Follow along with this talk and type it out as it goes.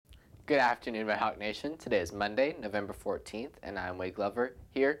Good afternoon, Red Hawk Nation. Today is Monday, November 14th, and I'm Wade Glover,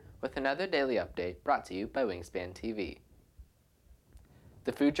 here with another daily update brought to you by Wingspan TV.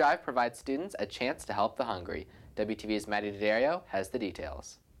 The food drive provides students a chance to help the hungry. WTV's Maddie D'Addario has the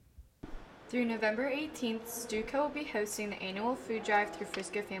details. Through November 18th, STUCO will be hosting the annual food drive through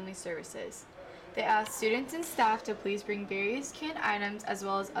Frisco Family Services. They ask students and staff to please bring various canned items as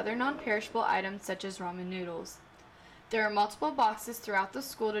well as other non-perishable items such as ramen noodles. There are multiple boxes throughout the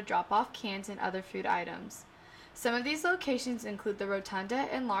school to drop off cans and other food items. Some of these locations include the rotunda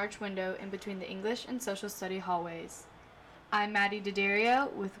and large window in between the English and Social Study hallways. I'm Maddie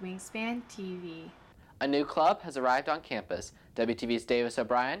D'Addario with Wingspan TV. A new club has arrived on campus. WTV's Davis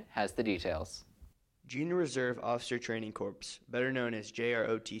O'Brien has the details. Junior Reserve Officer Training Corps, better known as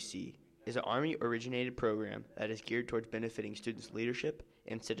JROTC, is an Army-originated program that is geared towards benefiting students' leadership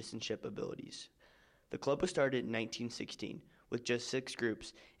and citizenship abilities. The club was started in 1916 with just 6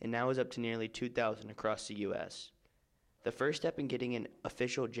 groups and now is up to nearly 2,000 across the U.S. The first step in getting an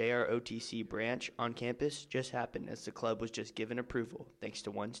official JROTC branch on campus just happened as the club was just given approval thanks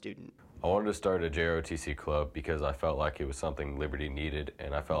to one student. I wanted to start a JROTC club because I felt like it was something Liberty needed,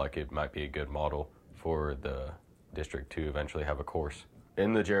 and I felt like it might be a good model for the district to eventually have a course.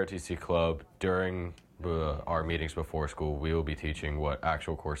 In the JROTC club, during our meetings before school, we will be teaching what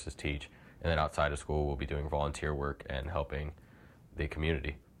actual courses teach, and then outside of school, we'll be doing volunteer work and helping the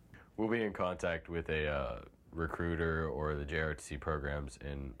community. We'll be in contact with a recruiter or the JROTC programs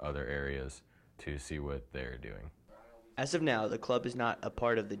in other areas to see what they're doing. As of now, the club is not a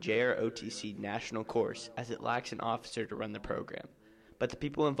part of the JROTC national course as it lacks an officer to run the program, but the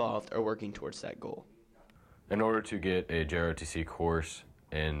people involved are working towards that goal. In order to get a JROTC course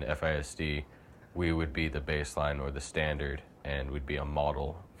in FISD, we would be the baseline or the standard and would be a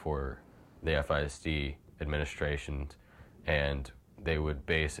model for the FISD administration, and they would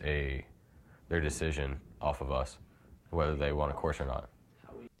base their decision off of us, whether they want a course or not.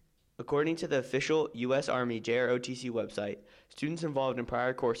 According to the official U.S. Army JROTC website, students involved in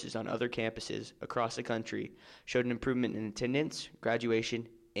prior courses on other campuses across the country showed an improvement in attendance, graduation,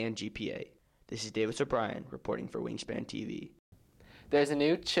 and GPA. This is Davis O'Brien reporting for Wingspan TV. There's a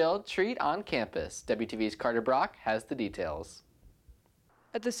new chilled treat on campus. WTV's Carter Brock has the details.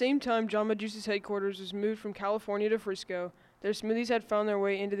 At the same time Jamba Juice's headquarters was moved from California to Frisco, their smoothies had found their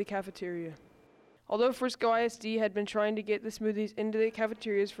way into the cafeteria. Although Frisco ISD had been trying to get the smoothies into the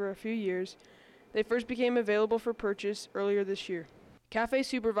cafeterias for a few years, they first became available for purchase earlier this year. Cafe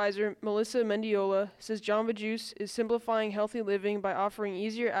supervisor Melissa Mendiola says Jamba Juice is simplifying healthy living by offering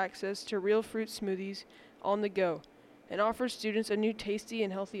easier access to real fruit smoothies on the go and offers students a new tasty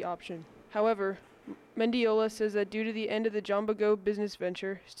and healthy option. However, Mendiola says that due to the end of the Jamba Go business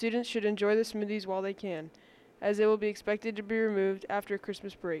venture, students should enjoy the smoothies while they can, as they will be expected to be removed after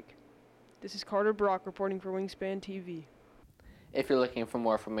Christmas break. This is Carter Brock reporting for Wingspan TV. If you're looking for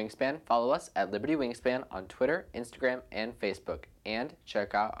more from Wingspan, follow us at Liberty Wingspan on Twitter, Instagram, and Facebook, and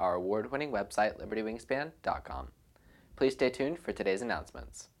check out our award-winning website, libertywingspan.com. Please stay tuned for today's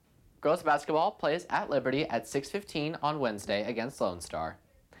announcements. Girls basketball plays at Liberty at 6:15 on Wednesday against Lone Star.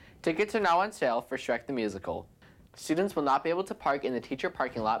 Tickets are now on sale for Shrek the Musical. Students will not be able to park in the teacher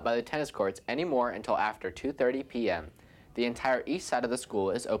parking lot by the tennis courts anymore until after 2:30 p.m. The entire east side of the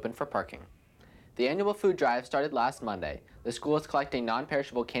school is open for parking. The annual food drive started last Monday. The school is collecting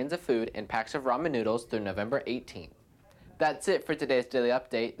non-perishable cans of food and packs of ramen noodles through November 18th. That's it for today's Daily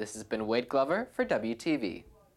Update. This has been Wade Glover for WTV.